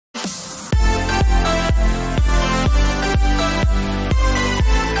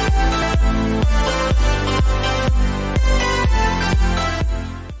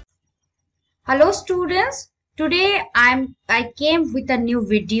Hello students, today I came with a new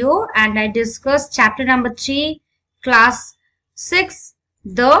video and I discussed chapter number 3, class 6,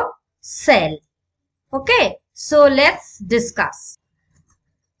 the cell. Okay, so let's discuss.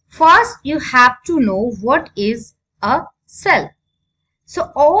 First, you have to know what is a cell.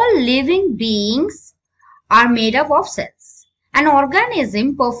 So all living beings are made up of cells. An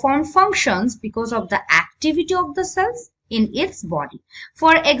organism performs functions because of the activity of the cells in its body.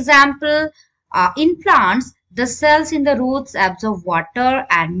 For example, in plants, the cells in the roots absorb water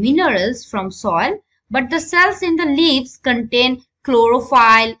and minerals from soil, but the cells in the leaves contain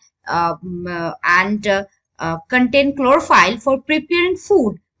chlorophyll contain chlorophyll for preparing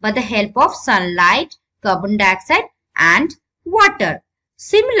food by the help of sunlight, carbon dioxide, and water.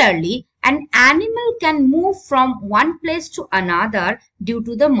 Similarly, an animal can move from one place to another due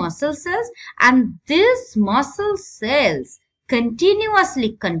to the muscle cells, and these muscle cells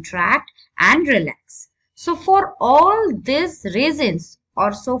continuously contract and relax. So for all these reasons,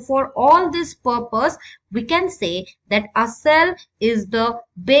 or so for all this purpose, we can say that a cell is the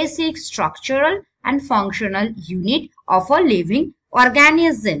basic structural and functional unit of a living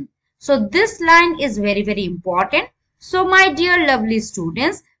organism. So this line is very, very important. So my dear lovely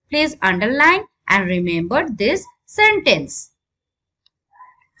students, please underline and remember this sentence.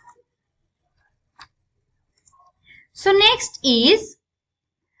 So next is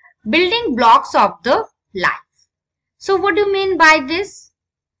building blocks of the life. So what do you mean by this?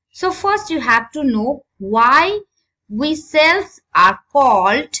 So first you have to know why we cells are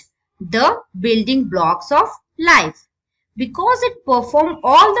called the building blocks of life. Because it performs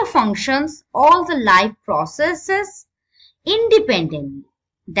all the functions, all the life processes independently.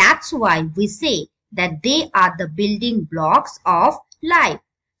 That's why we say that they are the building blocks of life.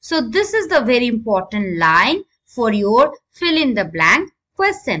 So this is the very important line for your fill in the blank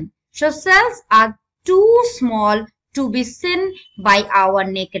question. So cells are too small to be seen by our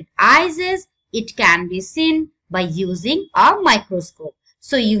naked eyes. It can be seen by using a microscope.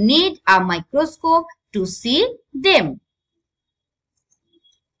 So you need a microscope to see them.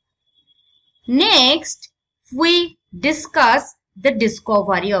 Next, we discuss the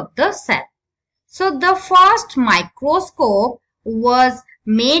discovery of the cell. So the first microscope was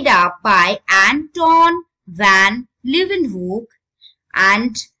made up by Anton van Leeuwenhoek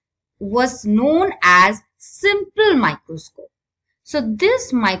and was known as simple microscope. So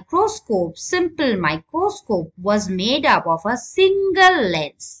this microscope, simple microscope, was made up of a single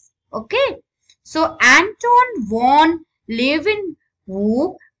lens. Okay. So Anton van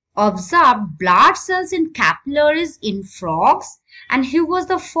Leeuwenhoek observed blood cells in capillaries in frogs, and he was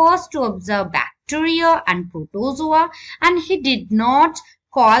the first to observe bacteria and protozoa, and he did not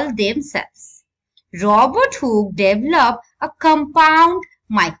call them cells. Robert Hooke developed a compound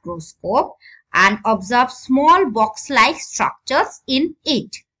microscope and observed small box-like structures in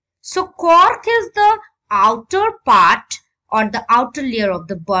it. So cork is the outer part or the outer layer of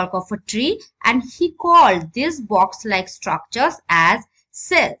the bark of a tree, and he called these box-like structures as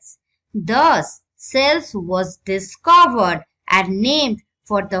cells. Thus, cells was discovered and named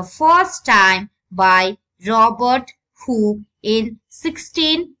for the first time by Robert Hooke in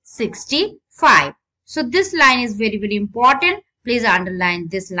 1665. So this line is very, very important. Please underline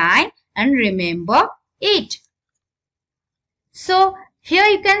this line and remember it. So here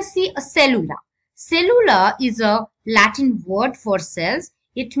you can see a cellula. Cellula is a Latin word for cells.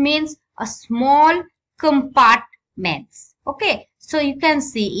 It means a small compartments. Okay. So you can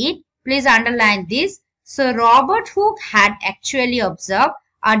see it. Please underline this. So Robert Hooke had actually observed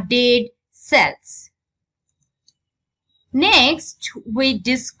a dead cells. Next, we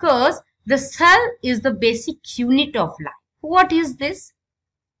discuss the cell is the basic unit of life. What is this?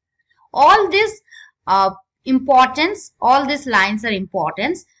 All this importance, all these lines are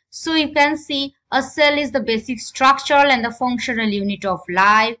important. So you can see a cell is the basic structural and the functional unit of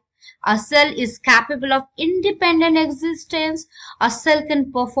life. A cell is capable of independent existence. A cell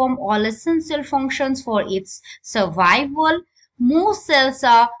can perform all essential functions for its survival. Most cells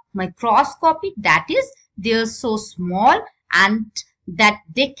are microscopic, that is, they are so small and that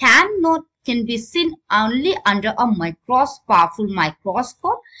they can be seen only under a powerful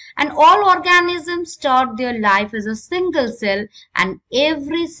microscope, and all organisms start their life as a single cell, and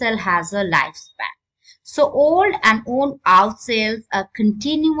every cell has a lifespan. So old and worn out cells are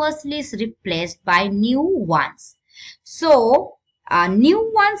continuously replaced by new ones. So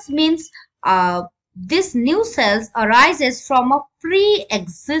new ones means this new cells arises from a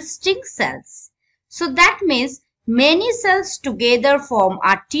pre-existing cells. So that means many cells together form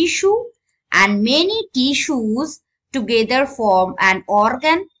a tissue, and many tissues together form an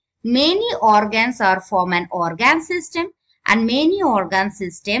organ. Many organs are form an organ system, and many organ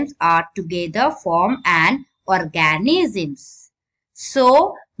systems are together form an organisms.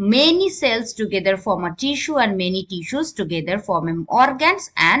 So, many cells together form a tissue and many tissues together form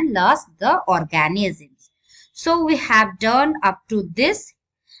organs and last the organisms. So, we have done up to this,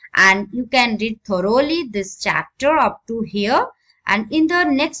 and you can read thoroughly this chapter up to here, and in the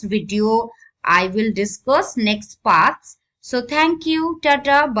next video I will discuss next parts. So thank you,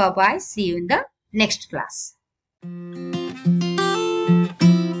 tata, bye bye, see you in the next class.